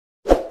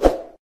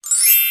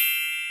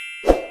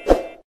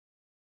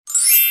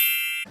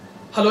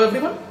Hello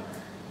everyone,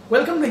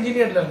 welcome to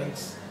Engineered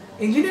Learnings.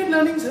 Engineered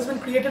Learnings has been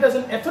created as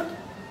an effort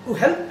to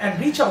help and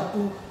reach out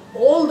to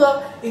all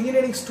the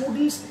engineering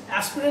students,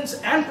 aspirants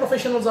and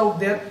professionals out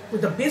there with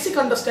the basic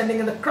understanding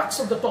and the crux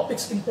of the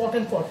topics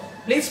important for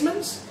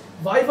placements,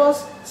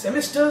 Vivas,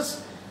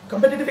 semesters,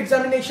 competitive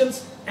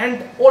examinations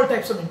and all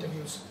types of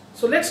interviews.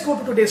 So let's go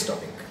to today's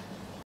topic.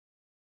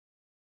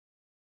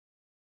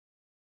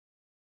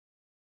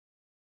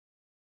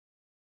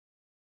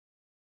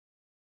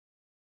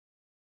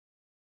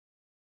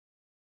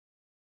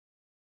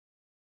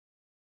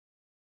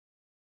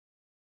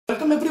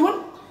 Welcome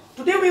everyone.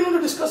 Today we are going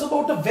to discuss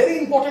about a very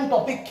important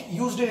topic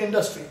used in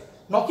industry,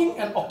 knocking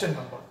and octane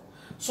number.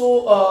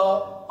 So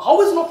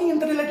how is knocking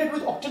interrelated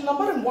with octane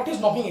number and what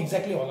is knocking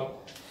exactly all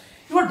about?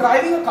 You are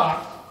driving a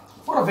car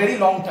for a very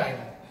long time.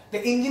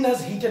 The engine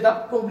has heated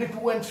up probably 2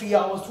 or 3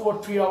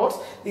 hours.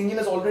 The engine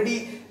is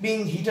already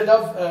being heated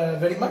up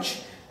very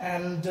much.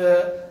 And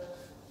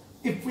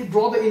if we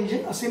draw the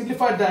engine, a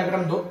simplified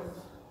diagram though,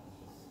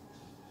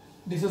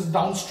 this is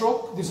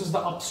downstroke, this is the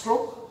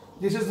upstroke.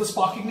 This is the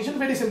spark ignition,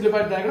 very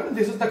simplified diagram.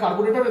 This is the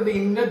carburetor and the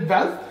inlet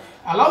valve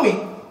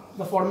allowing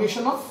the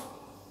formation of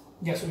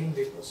gasoline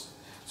vapors.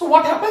 So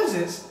what happens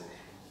is,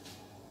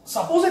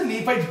 supposedly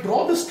if I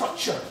draw the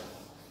structure,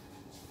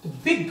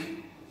 this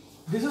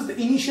is the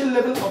initial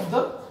level of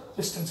the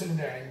piston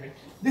cylinder alignment.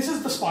 This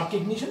is the spark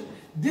ignition.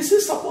 This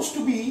is supposed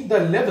to be the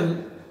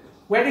level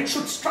where it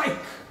should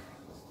strike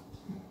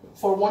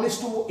for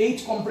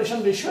 1:8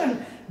 compression ratio,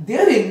 and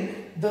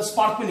therein the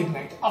spark will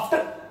ignite.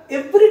 After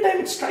every time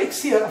it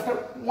strikes here,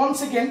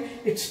 once again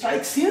it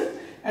strikes here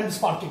and the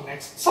spark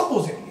ignites,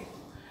 supposedly.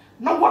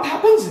 Now what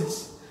happens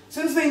is,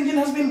 since the engine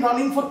has been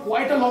running for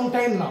quite a long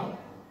time now,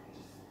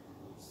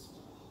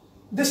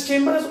 this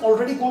chamber has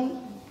already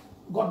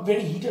got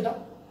very heated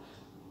up.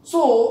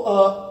 So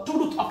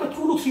after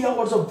 2 to 3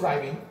 hours of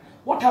driving,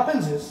 what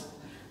happens is,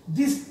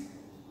 this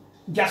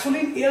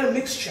gasoline air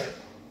mixture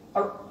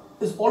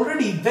is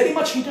already very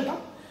much heated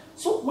up.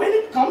 So when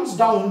it comes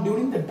down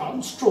during the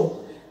downstroke,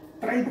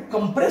 trying to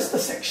compress the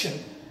section,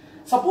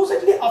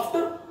 supposedly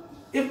after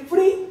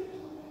every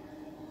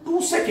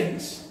 2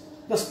 seconds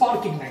the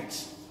spark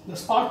ignites.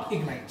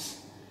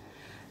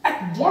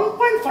 At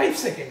 1.5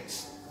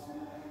 seconds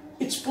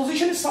its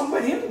position is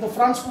somewhere here, the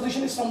front's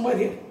position is somewhere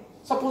here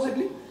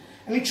supposedly,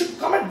 and it should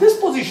come at this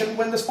position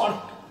when the spark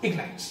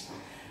ignites.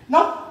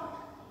 Now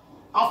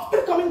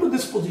after coming to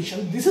this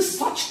position, this is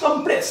such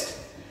compressed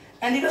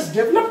and it has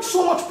developed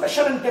so much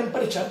pressure and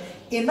temperature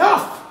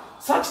enough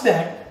such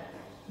that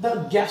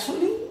the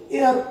gasoline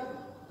air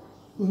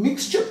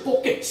mixture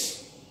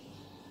pockets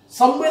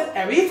somewhere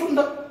away from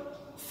the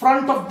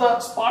front of the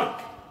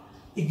spark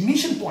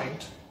ignition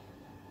point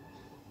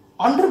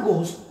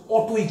undergoes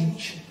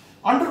autoignition.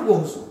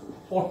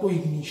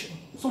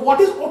 So what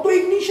is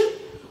autoignition?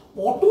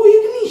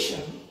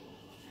 Autoignition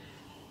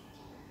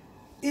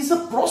is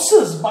a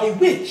process by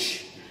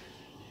which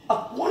a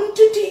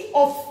quantity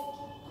of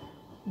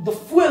the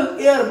fuel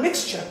air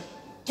mixture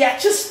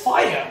catches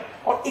fire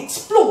or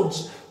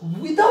explodes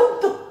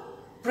without the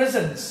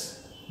presence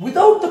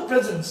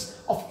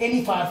of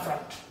any fire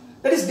front.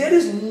 That is, there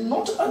is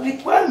not a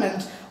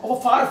requirement of a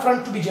fire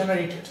front to be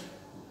generated.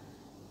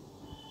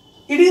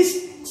 It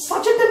is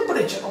such a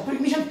temperature,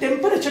 autoignition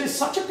temperature is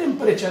such a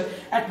temperature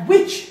at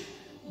which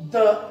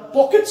the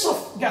pockets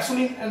of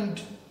gasoline and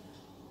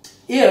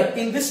air,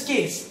 in this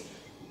case,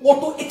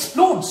 auto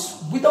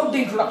explodes without the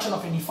introduction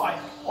of any fire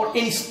or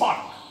any spark.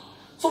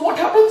 So what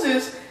happens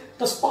is,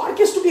 the spark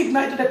is to be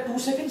ignited at 2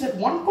 seconds, at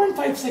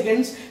 1.5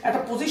 seconds, at a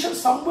position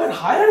somewhere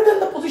higher than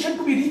the position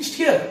to be reached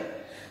here.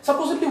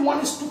 Supposedly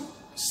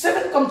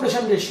 1:7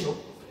 compression ratio,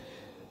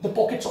 the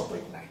pockets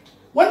auto-ignite.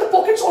 When the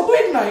pockets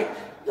auto-ignite,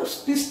 the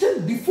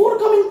piston before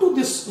coming to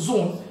this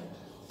zone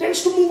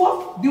tends to move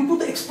up due to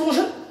the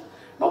explosion.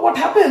 Now what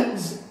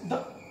happens?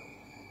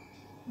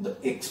 The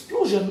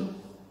explosion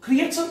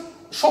creates a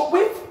shock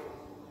wave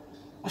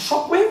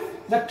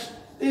that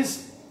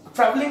is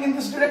traveling in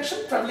this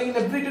direction, traveling in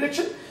every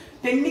direction,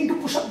 tending to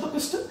push up the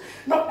piston.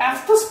 Now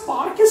as the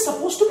spark is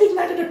supposed to be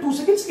ignited at 2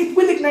 seconds, it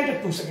will ignite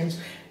at 2 seconds.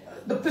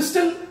 The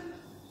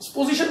piston's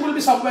position will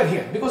be somewhere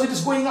here because it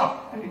is going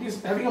up and it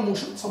is having a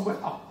motion somewhere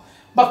up.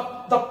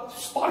 But the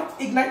spark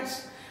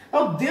ignites.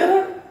 Now there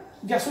are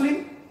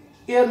gasoline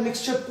air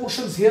mixture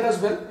portions here as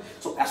well.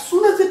 So as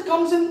soon as it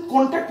comes in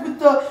contact with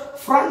the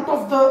front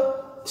of the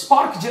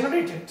spark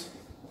generated,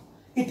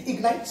 it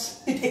ignites,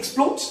 it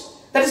explodes.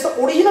 That is the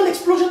original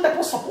explosion that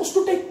was supposed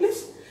to take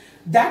place.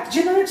 That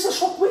generates a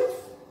shock wave.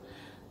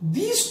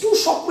 These two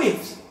shock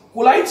waves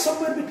collide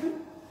somewhere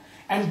between,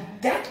 and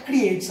that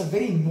creates a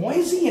very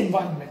noisy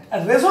environment,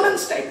 a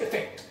resonance type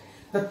effect.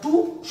 The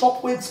two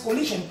shock waves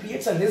collision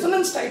creates a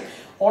resonance type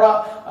or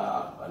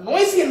a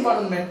noisy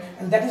environment,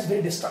 and that is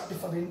very destructive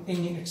for the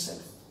engine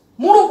itself.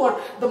 Moreover,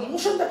 the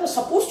motion that was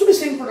supposed to be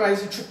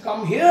synchronized, it should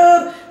come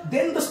here,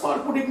 then the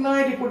spark would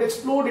ignite, it would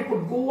explode, it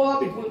would go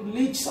up, it would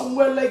reach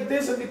somewhere like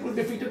this, and it will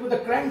be fitted with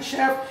a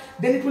crankshaft,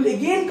 then it will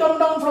again come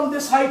down from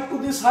this height to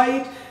this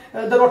height,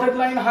 the dotted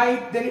line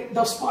height, then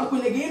the spark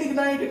will again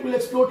ignite, it will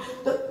explode.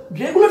 The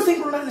regular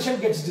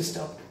synchronization gets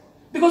disturbed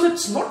because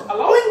it's not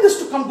allowing this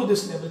to come to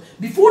this level.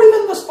 Before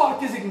even the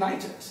spark is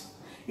ignited,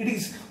 it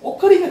is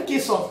occurring a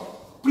case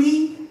of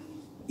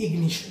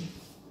pre-ignition.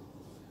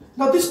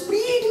 Now this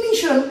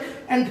pre-ignition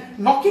and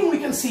knocking, we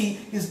can see,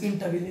 is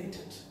interrelated.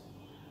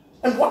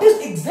 And what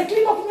is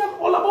exactly knocking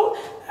all about?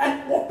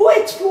 An auto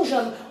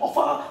explosion of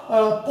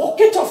a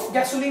pocket of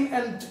gasoline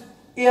and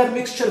air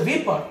mixture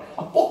vapor,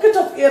 a pocket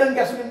of air and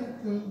gasoline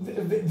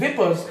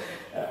vapors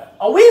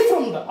away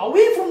from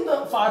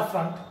the fire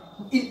front,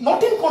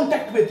 not in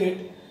contact with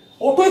it,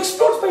 auto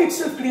explodes by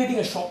itself, creating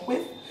a shock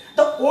wave.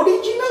 The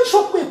original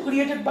shock wave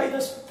created by the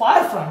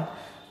fire front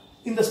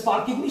in the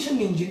spark ignition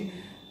engine,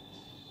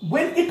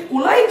 when it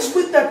collides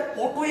with that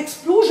auto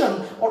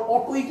explosion or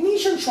auto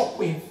ignition shock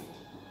wave,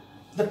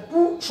 the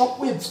two shock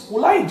waves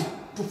collide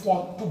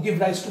to give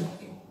rise to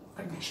knocking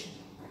condition.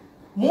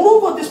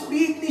 Moreover, this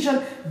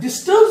pre-ignition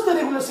disturbs the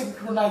regular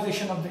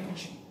synchronization of the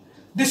engine,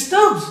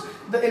 disturbs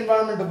the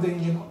environment of the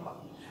engine.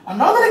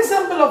 Another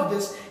example of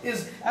this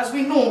is, as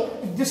we know,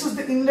 this is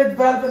the inlet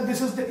valve and this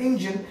is the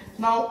engine.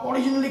 Now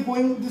originally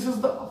this is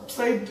the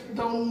upside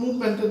down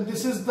movement, and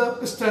this is the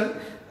piston,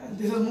 and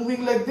this is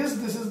moving like this.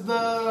 This is the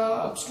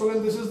upstroke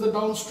and this is the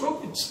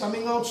downstroke. It's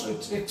coming out, so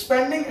it's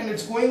expanding and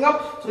it's going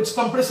up, so it's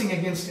compressing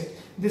against it.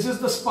 This is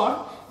the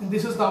spark and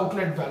this is the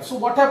outlet valve. So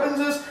what happens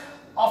is,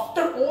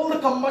 after all the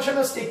combustion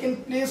has taken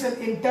place and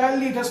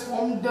entirely it has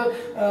formed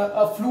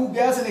a flue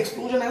gas and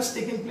explosion has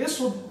taken place,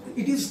 so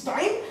it is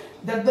time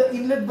that the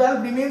inlet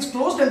valve remains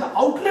closed and the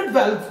outlet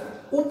valve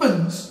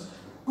opens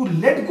to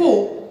let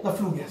go the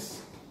flue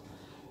gas.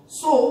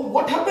 So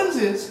what happens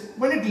is,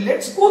 when it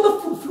lets go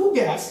the flue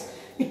gas,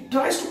 it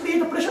tries to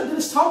create a pressure. There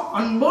is some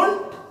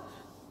unburned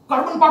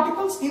carbon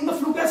particles in the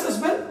flue gas as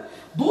well.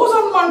 Those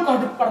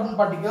unburned carbon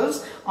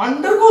particles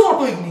undergoes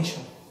auto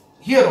ignition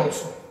here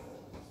also,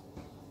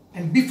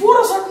 and before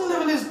a certain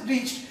level is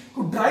reached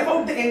to drive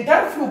out the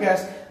entire flue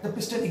gas, the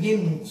piston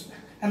again moves back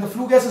and the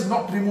flue gas is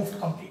not removed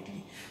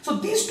completely. So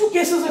these two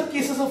cases are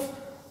cases of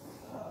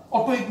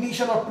auto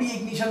ignition or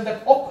pre-ignition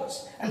that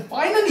occurs and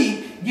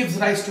finally gives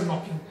rise to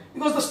knocking,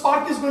 because the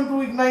spark is going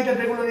to ignite at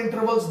regular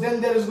intervals.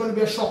 Then there is going to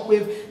be a shock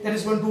wave that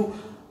is going to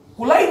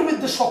collide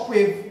with the shock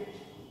wave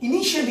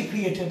initially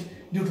created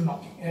due to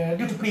knocking,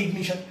 due to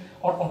pre-ignition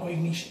or auto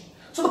ignition.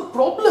 So the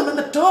problem and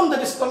the term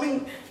that is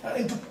coming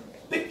into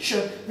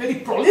picture very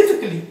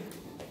prolifically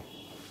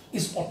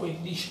is auto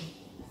ignition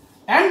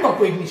and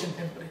auto ignition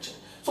temperature.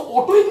 So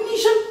auto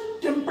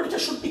ignition temperature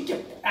should be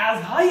kept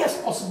as high as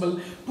possible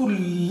to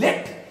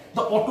let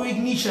the auto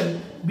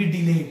ignition be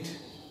delayed.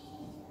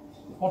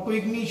 Auto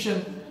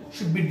ignition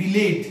should be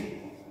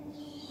delayed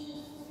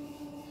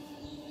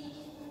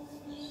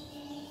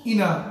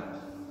in a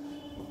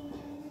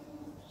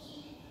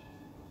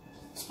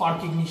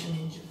spark ignition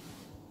engine.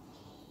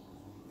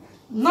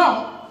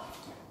 Now,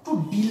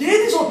 to delay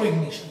this auto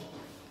ignition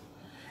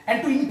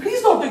and to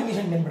increase the auto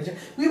ignition temperature,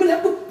 we will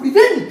have to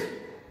prevent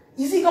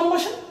easy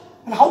combustion.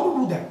 And how to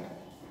do that?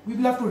 We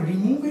will have to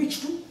remove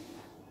H2.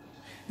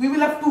 We will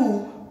have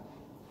to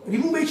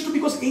remove H2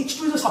 because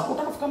H2 is a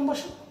supporter of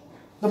combustion.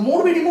 The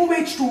more we remove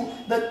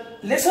H2, the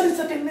lesser is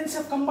the tendency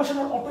of combustion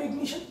or auto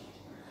ignition.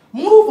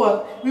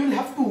 Moreover, we will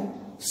have to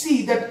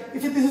see that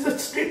if this is a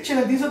straight chain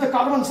and these are the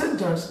carbon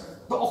centers,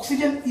 the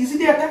oxygen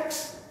easily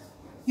attacks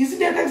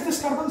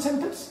these carbon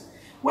centers.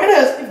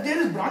 Whereas if there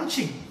is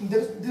branching,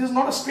 this is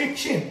not a straight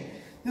chain,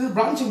 this is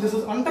branching, this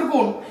is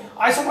undergone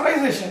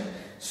isomerization,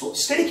 so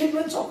static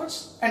hindrance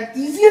occurs and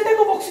easy attack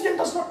of oxygen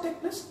does not take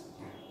place.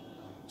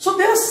 So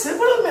there are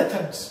several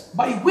methods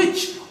by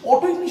which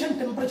auto ignition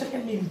temperature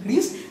can be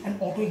increased and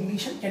auto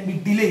ignition can be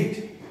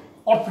delayed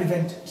or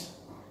prevented.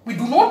 We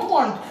do not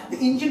want the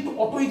engine to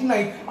auto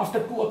ignite after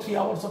 2 or 3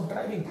 hours of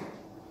driving.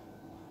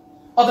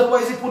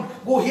 Otherwise it would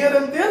go here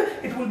and there,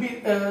 it will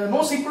be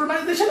no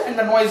synchronization and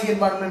a noisy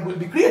environment will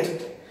be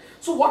created.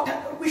 So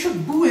what we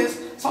should do is,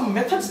 some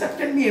methods that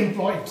can be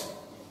employed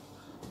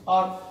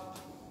are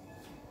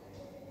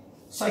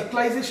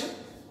cyclization,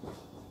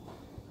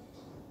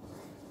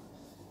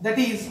 that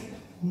is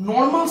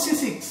normal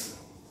C6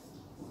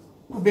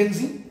 to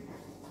benzene.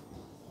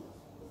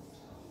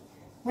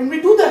 When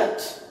we do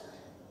that,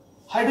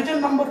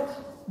 hydrogen number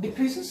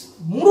decreases.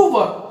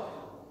 Moreover,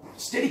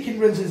 static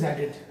hindrance is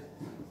added.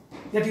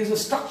 That is, a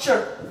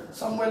structure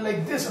somewhere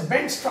like this, a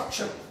bent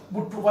structure,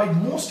 would provide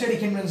more static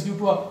hindrance due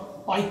to a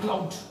pi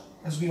cloud,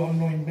 as we all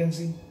know in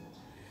benzene.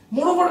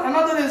 Moreover,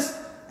 another is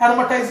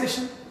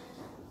aromatization.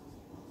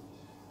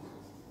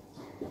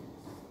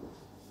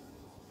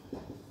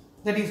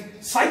 That is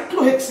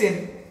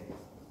cyclohexane,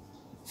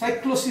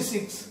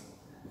 cyclo-C6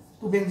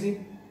 to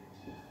benzene.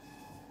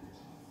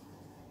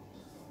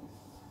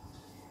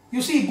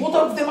 You see, both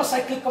of them are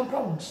cyclic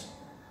compounds.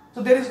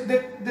 So there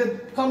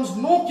comes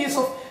no case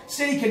of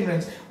static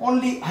hindrance,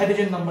 only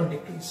hydrogen number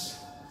decrease.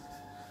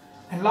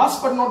 And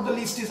last but not the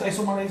least is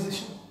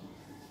isomerization.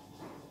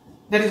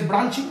 That is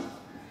branching,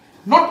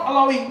 not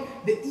allowing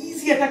the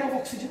easy attack of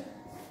oxygen.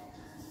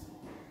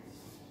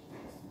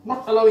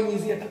 Not allowing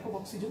easy attack of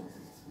oxygen.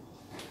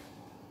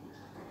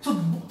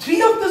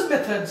 only of these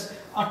methods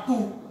are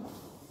to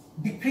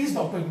decrease the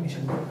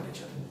autoignition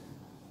temperature.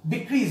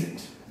 Decrease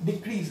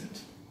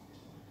it.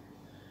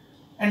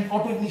 And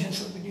autoignition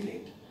should be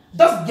delayed.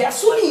 Thus,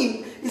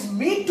 gasoline is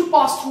made to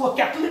pass through a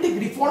catalytic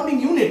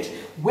reforming unit,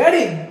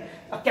 wherein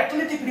the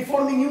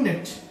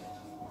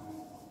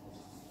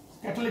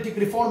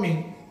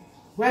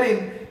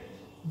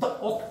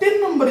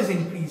octane number is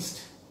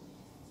increased.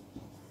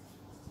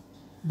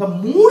 The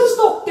more is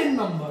the octane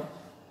number,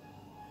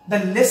 the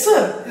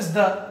lesser is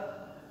the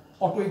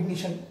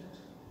autoignition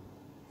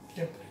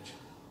temperature.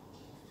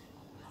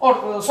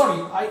 Or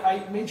sorry,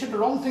 I mentioned the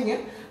wrong thing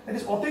here. That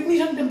is,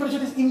 autoignition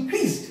temperature is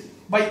increased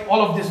by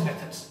all of these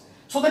methods,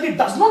 so that it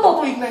does not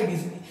autoignite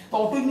easily. The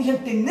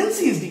autoignition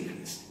tendency is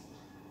decreased.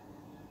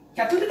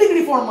 Catalytic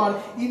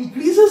reformer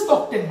increases the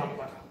octane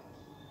number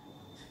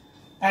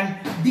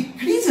and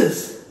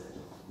decreases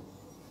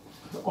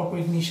the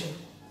autoignition.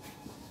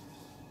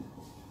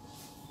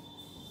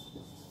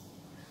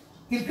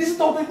 Increases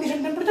the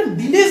autoignition temperature,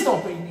 delays the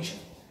autoignition.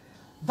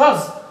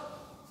 Thus,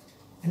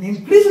 an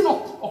increase in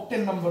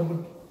octane number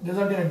would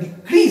result in a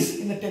decrease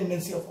in the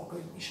tendency of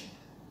autoignition.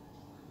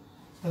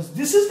 Thus,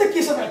 this is the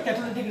case of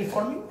catalytic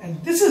reforming,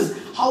 and this is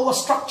how a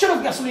structure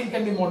of gasoline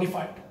can be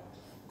modified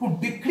to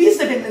decrease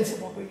the tendency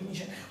of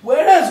autoignition.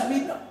 Whereas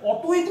with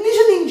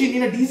autoignition engine,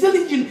 in a diesel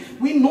engine,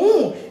 we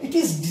know it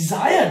is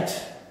desired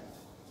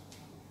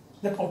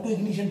that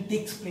autoignition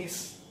takes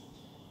place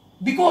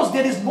because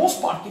there is no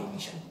spark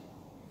ignition.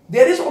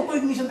 There is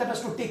autoignition that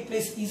has to take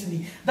place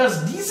easily.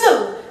 Thus,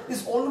 diesel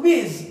is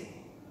always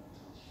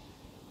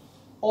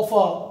of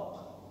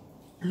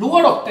a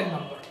lower octane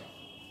number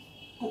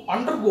to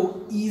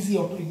undergo easy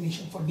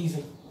autoignition for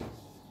diesel.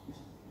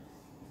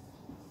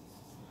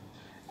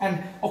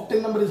 And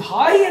octane number is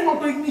high and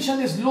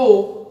autoignition is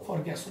low for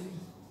gasoline.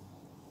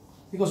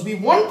 Because we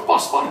want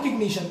spark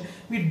ignition,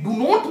 we do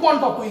not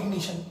want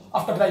autoignition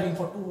after driving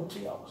for 2 or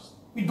 3 hours.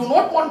 We do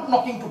not want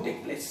knocking to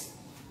take place.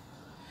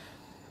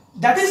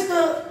 That is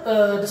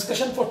the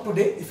discussion for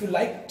today. If you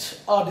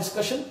liked our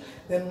discussion,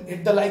 then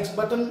hit the likes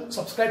button,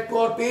 subscribe to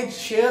our page,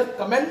 share,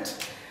 comment,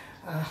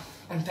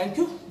 and thank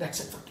you. That's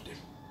it for today.